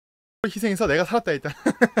희생해서 내가 살았다 일단.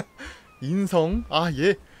 인성. 아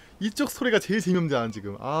얘 이쪽 소리가 제일 재미없는데 나는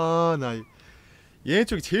지금. 아 나 얘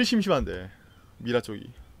쪽이 제일 심심한데. 미라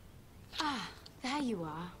쪽이. Ah, there you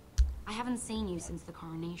are. I haven't seen you since the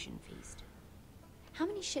coronation feast. How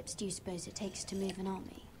many ships do you suppose it takes to move an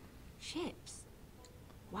army? Ships?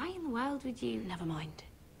 Why in the world would you? Never mind.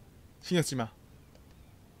 신경 쓰지 마.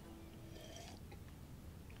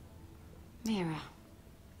 Mira,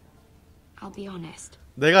 I'll be honest.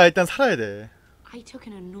 내가 일단 살아야 돼. I took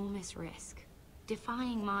an enormous risk,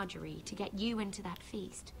 defying Marjorie to get you into that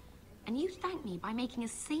feast. And you thanked me by making a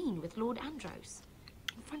scene with Lord Andros,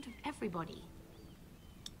 in front of everybody.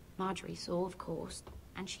 Marjorie saw, of course,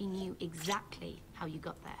 and she knew exactly how you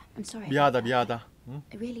got there. I'm sorry. 미안하다, 미안하다. 응?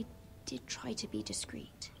 I really did try to be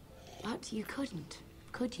discreet. But you couldn't,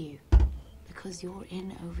 could you? Because you're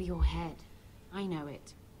in over your head. I know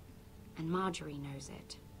it. And Marjorie knows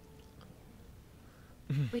it.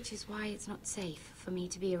 Which is why it's not safe for me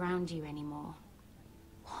to be around you anymore.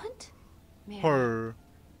 What? Mira, 헐.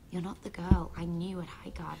 you're not the girl I knew at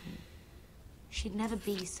Highgarden. She'd never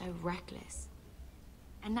be so reckless.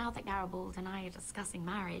 And now that Garibald and I are discussing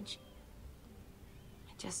marriage,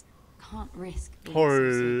 I just can't risk being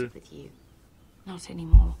associated with you. Not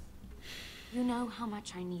anymore. You know how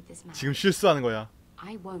much I need this marriage. 지금 실수하는 거야.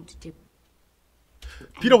 I won't do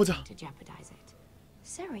빌어보자. anything to jeopardize it.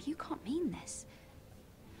 Sarah, you can't mean this.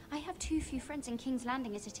 I have too few friends in King's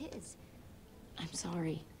Landing as it is. I'm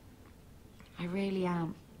sorry. I really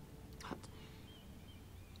am. But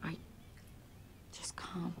I just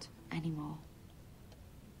can't anymore.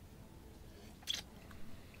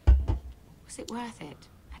 Was it worth it,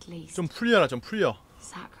 at least? 좀 풀려라, 좀 풀려.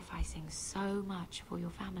 Sacrificing so much for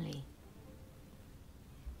your family.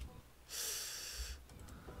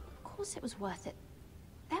 Of course it was worth it.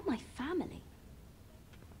 They're my family.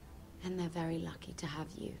 And they're very lucky to have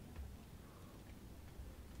you.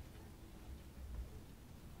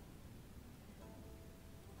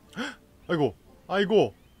 아이고,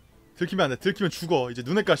 아이고. 들키면 안 돼. 들키면 죽어. 이제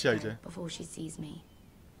눈의 가시야 이제. Before she sees me,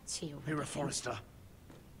 she'll. Mira Forrester.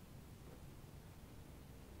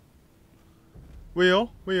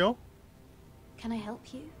 왜요? 왜요? Can I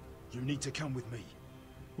help you? You need to come with me.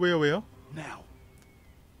 왜요? 왜요? Now.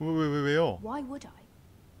 왜요? Why would I?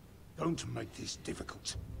 Don't make this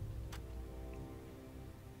difficult.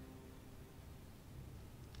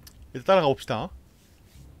 일단 따라가 봅시다.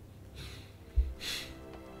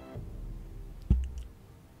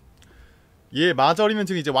 얘 마저리는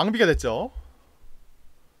지금 이제 왕비가 됐죠.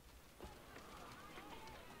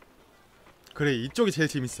 그래, 이쪽이 제일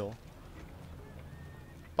재밌어.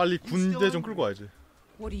 빨리 군대 좀 끌고 와야지.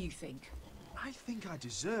 What do you think? I think I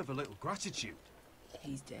deserve a little gratitude.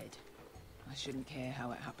 He's dead. I shouldn't care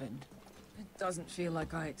how it happened. It doesn't feel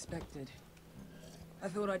like I expected. I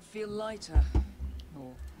thought I'd feel lighter.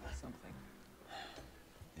 Or something.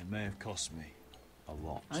 It may have cost me a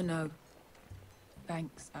lot. I know.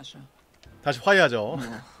 Thanks, Asher. 다시 화해하죠.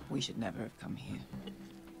 Oh, we should never have come here.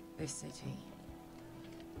 This city.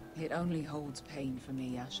 It only holds pain for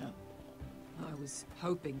me, Asher. I was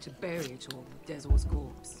hoping to bury it all with Desor's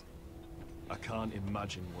corpse. I can't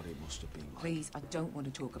imagine what it must have been like. Please, I don't want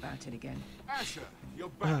to talk about it again. Asher, you're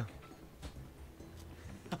back.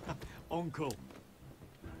 Uncle,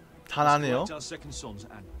 다 나네요. collect our second sons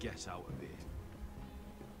and get out of here.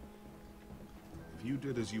 If you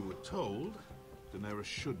did as you were told, Daenerys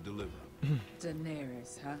should deliver.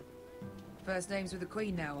 Daenerys, huh? First names with the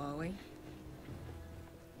Queen now, are we?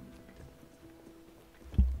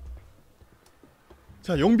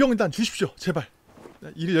 자, 용병 일단 주십시오. 제발.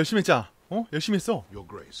 일을 열심히 했잖아. 어? 열심히 했어. Your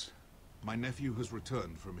Grace, my nephew has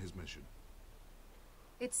returned from his mission.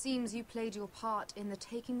 It seems you played your part in the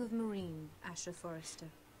taking of Marine, Asher Forrester.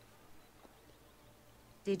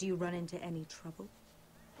 Did you run into any trouble?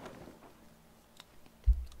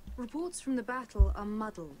 Reports from the battle are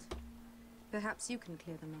muddled. Perhaps you can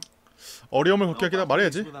clear them up. 어려움을 겪게 하기다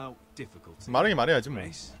말해야지. Without difficulty. 말하긴 말해야지 뭐.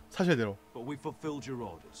 Grace, 사실대로. but we fulfilled your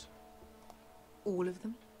orders. All of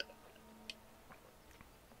them?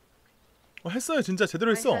 했어요. 진짜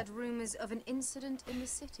제대로 I 했어. heard rumors of an incident in the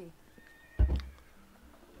city.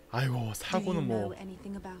 아이고, Do you 사고는 know 뭐.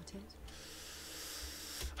 anything about it?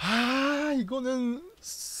 아, 이거는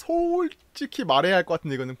솔직히 말해야 할 것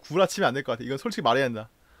같은데 이거는 구라치면 안 될 것 같아. 이건 솔직히 말해야 한다.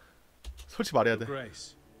 솔직히 말해야 돼.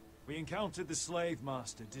 Grace, we encountered the slave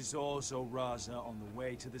master Dezor Zoraza on the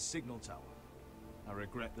way to the signal tower. I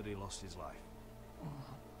regret that he lost his life.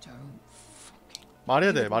 Oh, don't fucking...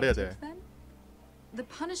 말해야 돼. 말해야 돼. Then? The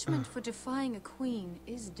punishment for defying a queen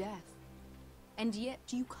is death. And yet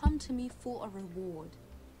you come to me for a reward.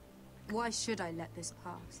 Why should I let this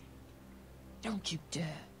pass? Don't you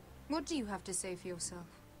dare. What do you have to say for yourself?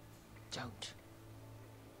 Don't.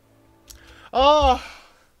 아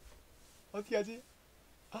어떻게 하지?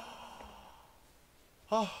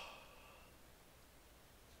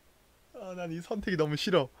 난 이 선택이 너무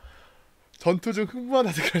싫어. 전투 중 흥분한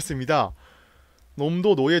자세가 했습니다.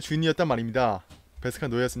 놈도 노예 주인이었단 말입니다. 베스카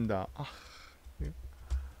노예였습니다.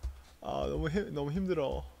 너무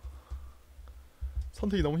힘들어.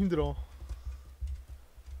 선택이 너무 힘들어.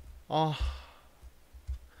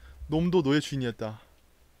 놈도 노예 주인이었다.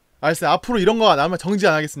 알았어요. 앞으로 이런 거 나오면 정지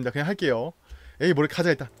안 하겠습니다. 그냥 할게요. 에이 뭐를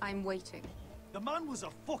가자 일단. I'm waiting. The man was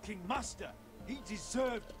a fucking master. He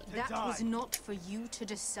deserved to That die. was not for you to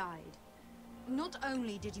decide. Not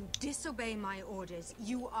only did you disobey my orders,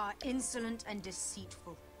 you are insolent and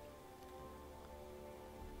deceitful.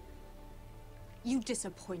 You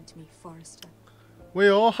disappoint me, Forrester.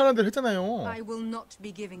 왜요? 하는 대로 했잖아요. I will not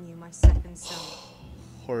be giving you my second son.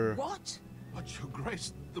 헐. What? But Your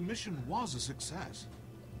Grace, the mission was a success.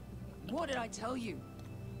 What did I tell you?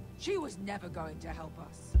 She was never going to help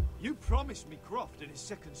us. You promised me Croft and his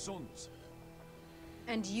second sons.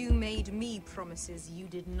 And you made me promises you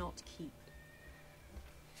did not keep.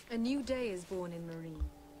 A new day is born in Marine.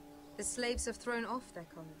 The slaves have thrown off their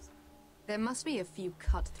collars. There must be a few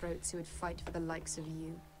cutthroats who would fight for the likes of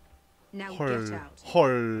you. Now get out.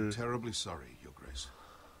 헐. Terribly sorry, Your Grace.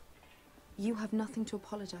 You have nothing to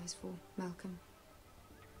apologize for, Malcolm.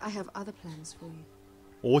 I have other plans for you.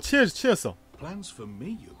 오 치였어. Plans for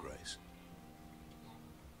me, Your Grace.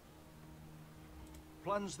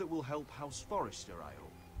 Plans that will help House Forrester, I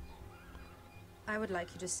hope. I would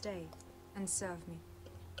like you to stay and serve me.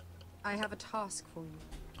 I have a task for you.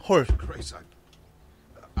 헐. Your Grace,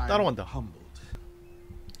 따라간다. I'm humbled,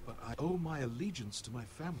 but I owe my allegiance to my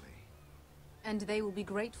family. And they will be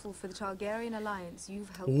grateful for the Targaryen alliance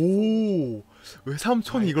you've helped. 오. 왜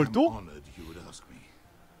삼촌이 이걸 I 또? am honored you would ask me.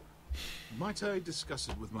 Might I discuss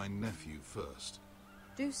it with my nephew first?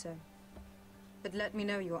 Do so. But let me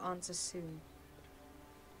know your answer soon.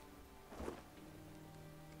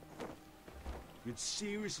 You'd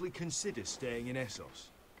seriously consider staying in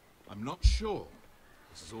Essos? I'm not sure.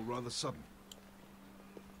 This is all rather sudden.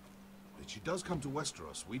 If she does come to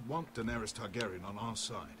Westeros, we'd want Daenerys Targaryen on our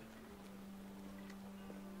side.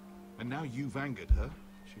 And now you've angered her,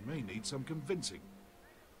 she may need some convincing.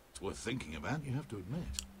 It's worth thinking about, you have to admit.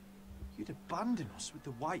 You'd abandon us with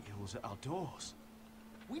the White Hills at our doors.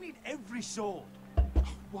 We need every sword.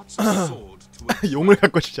 What's a sword to a 용을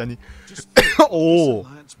갖고 싶자니. Just think what this 오.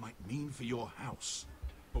 alliance might mean for your house.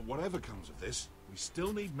 But whatever comes of this, we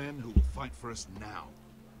still need men who will fight for us now.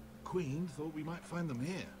 Queen thought we might find them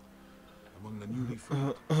here, among the newly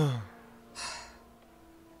freed. The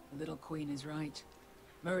little queen is right.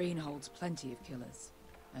 Marine holds plenty of killers,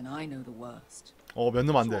 and I know the worst. 몇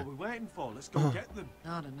놈 안 That's 돼. what we're waiting for. Let's go get them.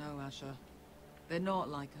 I don't know, Asher. They're not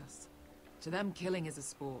like us. To them, killing is a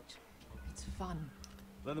sport. It's fun.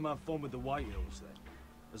 Let them have fun with the White Hills then.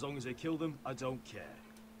 As long as they kill them, I don't care.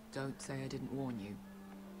 Don't say I didn't warn you.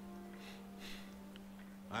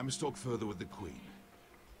 I must talk further with the Queen.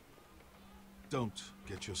 Don't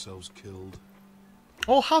get yourselves killed.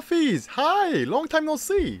 Hafiz. Hi. Long time no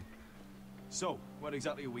see. So, where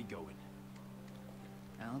exactly are we going?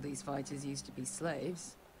 Now, these fighters used to be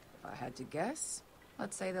slaves. If I had to guess,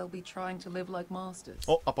 I'd say they'll be trying to live like masters.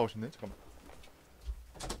 아빠 오셨네. 잠깐만.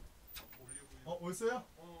 오셨어요?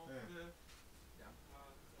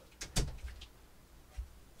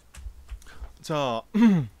 자,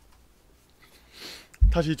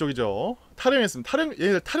 다시 이쪽이죠. 탈영했습니다.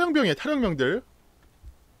 얘네들 탈영병이에요. 탈영병들.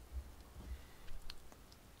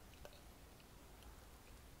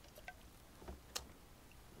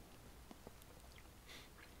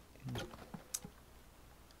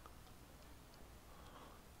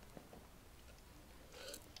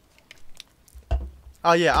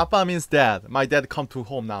 Yeah, 아빠 means dad. My dad come to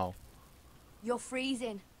home now. You're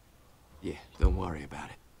freezing. Yeah, don't worry about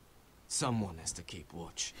it. Someone has to keep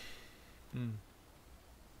watch.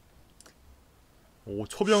 오,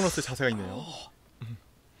 초병으로서의 자세가 있네요.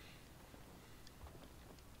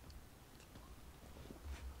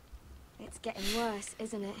 It's getting worse,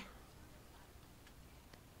 isn't it?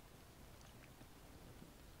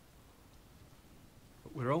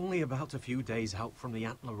 We're only about a few days out from the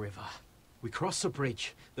Antler River. We cross the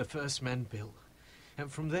bridge the first men built.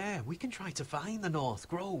 And from there, we can try to find the North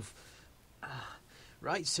Grove.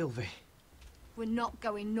 Right, Sylvie? We're not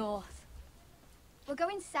going north. We're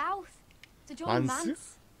going south to join Mance?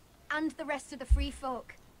 Mance and the rest of the free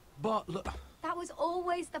folk. But look, That was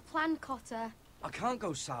always the plan, Cotter. I can't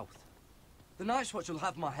go south. The Night's Watch will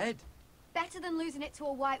have my head. Better than losing it to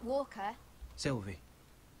a White Walker. Sylvie,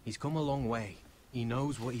 he's come a long way. He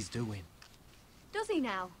knows what he's doing. Does he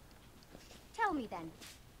now? Tell me then.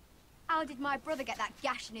 How did my brother get that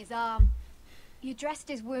gash in his arm? You dressed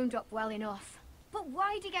his wound up well enough. But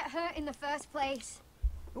why did he get hurt in the first place?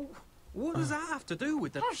 What does that have to do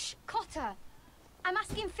with the... Hush, Cotter. I'm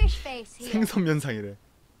asking Fishface here. 생선면상이래.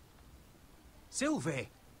 Sylvie!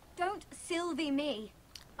 Don't Sylvie me.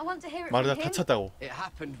 I want to hear it 말을 from 다 him. 다쳤다고. It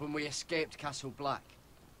happened when we escaped Castle Black.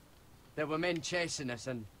 There were men chasing us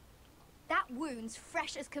and... That wound's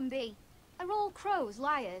fresh as can be. Are all crows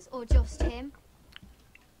liars or just him?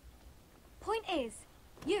 Point is,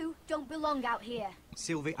 you don't belong out here.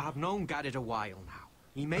 Sylvie, I've known Garrett a while now.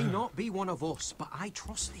 He may not be one of us, but I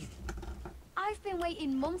trust him. I've been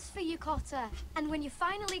waiting months for you, Cotter, and when you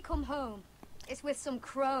finally come home, it's with some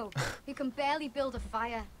crow who can barely build a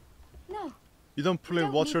fire. No. You don't play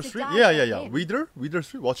don't Watcher need to 3? die Yeah, for yeah, yeah. him. Reader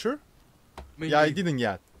 3? Watcher? Me Yeah, I neither. didn't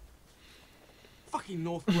yet. Fucking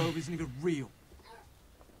North Grove isn't even real.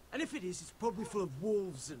 And if it is, it's probably full of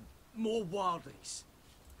wolves and more wildlings.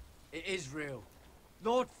 It is real.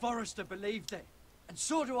 Lord Forrester believed it. And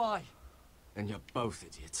so do I. And you're both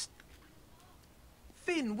idiots.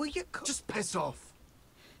 Finn, will you... Just piss off.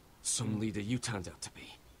 Some leader you turned out to be.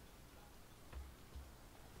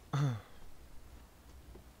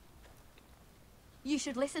 You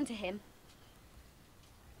should listen to him.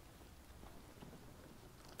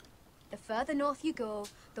 The further north you go,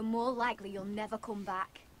 the more likely you'll never come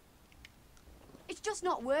back. It's just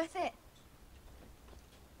not worth it.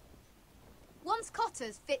 Once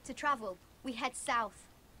Cotter's fit to travel, we head south.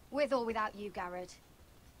 With or without you, Garrett.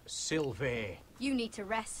 Sylvie. You need to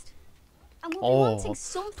rest. And we'll be wanting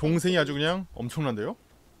something. 동생이 아주 그냥 엄청난데요?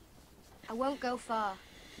 I won't go far.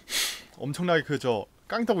 엄청나게 저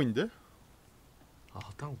깡따고 있는데?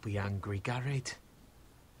 Oh, don't be angry, Garrett.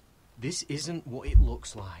 This isn't what it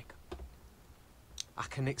looks like. I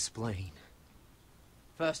can explain.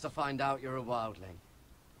 First I find out you're a wildling.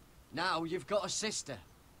 Now you've got a sister.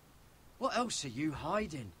 What else are you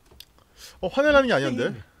hiding? 화내라는 게 아니었는데?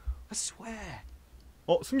 Finn, I swear.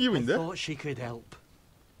 숨기고 I 있는데? thought she could help.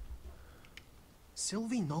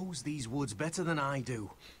 Sylvie knows these woods better than I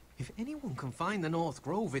do. If anyone can find the North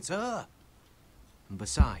Grove, it's her. And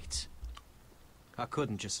besides, I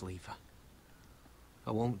couldn't just leave her.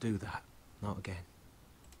 I won't do that. Not again.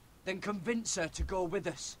 Then convince her to go with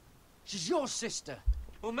us. She's your sister.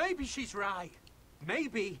 Well, maybe she's right.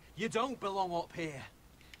 Maybe you don't belong up here.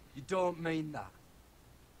 You don't mean that.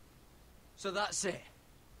 So that's it.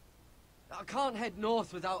 I can't head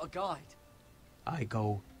north without a guide. I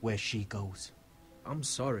go where she goes. I'm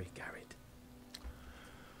sorry, Garrett.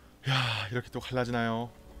 야, 이렇게 또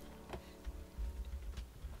갈라지나요?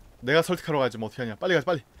 내가 설득하러 가야지 뭐 어떻게 하냐. 빨리 가자,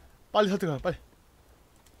 빨리. 빨리 설득하자, 빨리.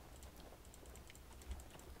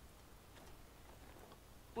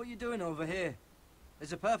 What are you doing over here?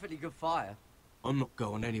 There's a perfectly good fire. I'm not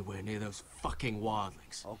going anywhere near those fucking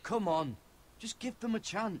wildlings. Oh, come on. Just give them a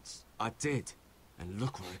chance. I did. And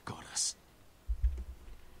look where it got us.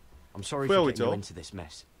 I'm sorry Where for we getting you go? into this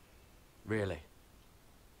mess. Really.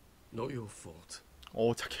 Not your fault.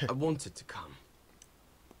 착해. I wanted to come.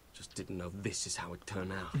 Just didn't know this is how it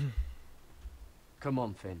turned out. Come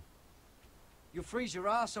on, Finn. You'll freeze your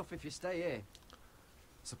ass off if you stay here.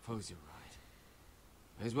 Suppose you're right.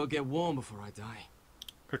 May as well get warm before I die.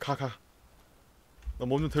 그래, 가. 너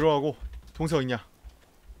몸 좀 데려가고. 동생 어딨냐?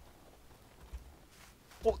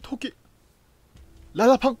 토끼.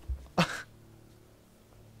 라라팡.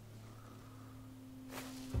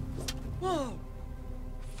 Whoa!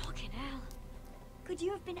 Fucking hell. Could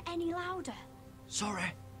you have been any louder?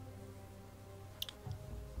 Sorry.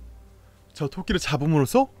 저 토끼를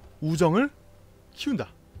잡음으로써 우정을 키운다.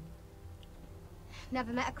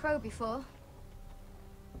 Never met a crow before.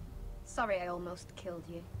 Sorry I almost killed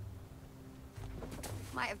you.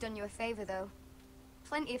 Might have done you a favor though.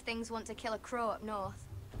 Plenty of things want to kill a crow up north.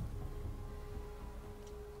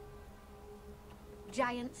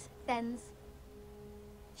 Giants, thens,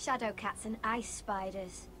 shadow cats and ice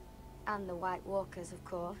spiders. And the White Walkers, of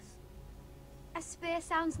course. A spear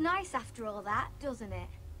sounds nice after all that, doesn't it?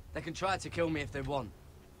 They can try to kill me if they want.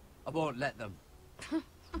 I won't let them.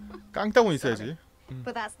 깡따고 있어야지.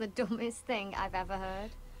 But that's the dumbest thing I've ever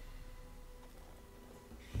heard.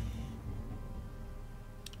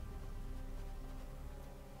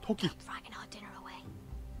 토끼. Frighten our dinner away.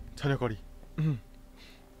 저녁거리.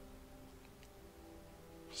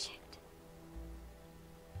 Shit.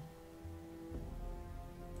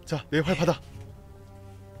 자, 내 활 받아.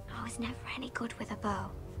 I was never any good with a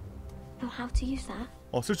bow. Know how to use that?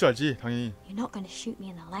 쓸 줄 알지, 당연히. You're not going to shoot me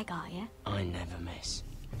in the leg, are you? I never miss.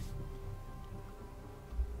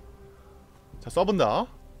 자, 써본다.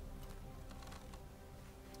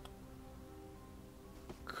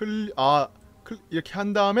 이렇게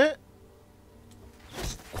한 다음에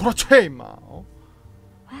그렇지 임마.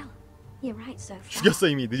 Well, you're right so far. 죽였어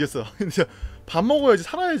이미 늦었어. 밥 먹어야지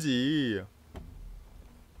살아야지.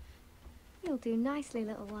 You'll do nicely,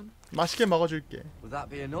 little one. 맛있게 먹어줄게. Would that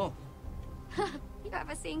be enough? You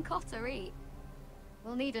ever seen Cotter eat?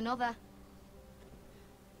 We'll need another.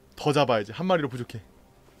 더 잡아야지. 한 마리로 부족해.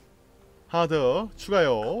 하나 더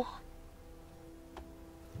추가요.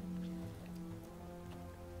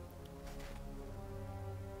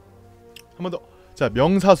 한 번 더. 자,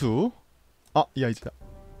 명사수. 아, 이 아이즈다.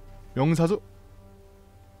 명사수.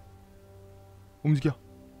 움직여.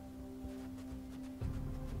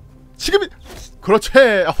 지금이. 그렇지.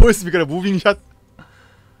 아, 보였습니까? 무빙샷.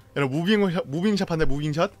 여러분 무빙샷 봤나요?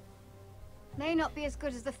 무빙샷. May not be as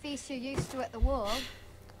good as the feast you're used to at the wall,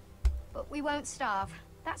 but we won't starve.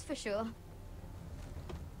 That's for sure.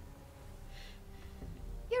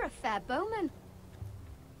 You're a fair bowman.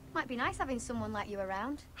 Might be nice having someone like you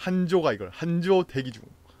around. 한조가 이걸 한조 대기 중.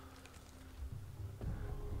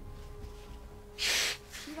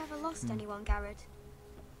 You ever lost anyone, Garrett?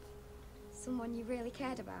 Someone you really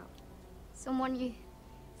cared about? Someone you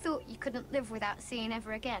thought you couldn't live without seeing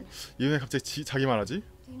ever again? 얘네 갑자기 자기 말하지?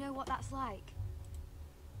 Do you know what that's like?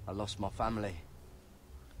 I lost my family.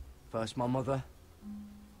 First my mother,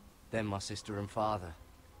 then my sister and father.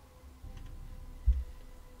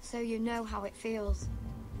 So you know how it feels.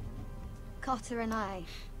 Cotter and I,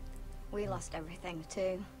 we lost everything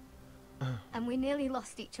too. And we nearly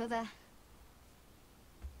lost each other.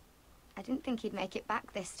 I didn't think he'd make it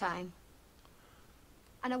back this time.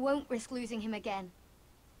 And I won't risk losing him again.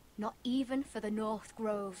 Not even for the North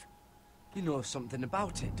Grove. You know something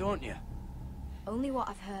about it, don't you? Only what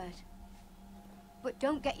I've heard. But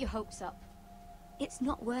don't get your hopes up. It's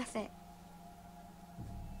not worth it.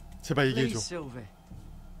 제발 얘기해줘. Please, Sylvie.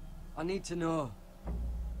 I need to know.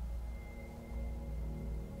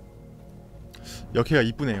 여기가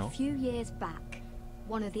이쁘네요. A few years back,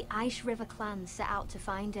 one of the Ice River clans set out to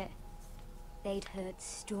find it. They'd heard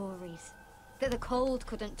stories that the cold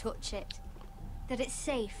couldn't touch it, that it's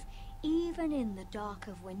safe even in the dark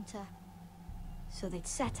of winter. So they'd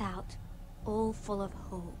set out, all full of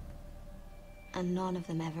hope, and none of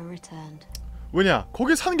them ever returned. 왜냐?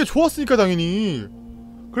 거기 사는 게 좋았으니까 당연히.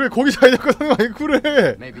 그래 거기 잘 잡고 사는 거 아니야?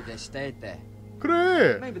 그래. Maybe they stayed there.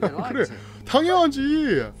 그래. Maybe they liked 그래. it.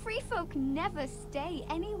 당연하지. Free folk never stay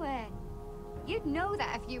anywhere. You'd know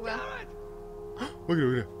that if you were. 왜 그래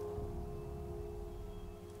왜 그래?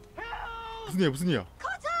 무슨 일이야 무슨 일이야?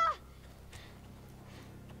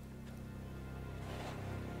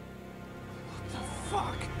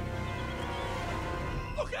 Fuck!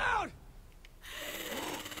 Look out!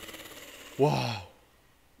 와.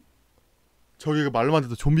 저게 말로만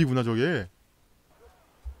듣도 좀비구나 저게.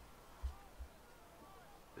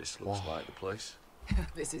 This looks like the place.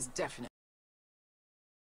 This is definitely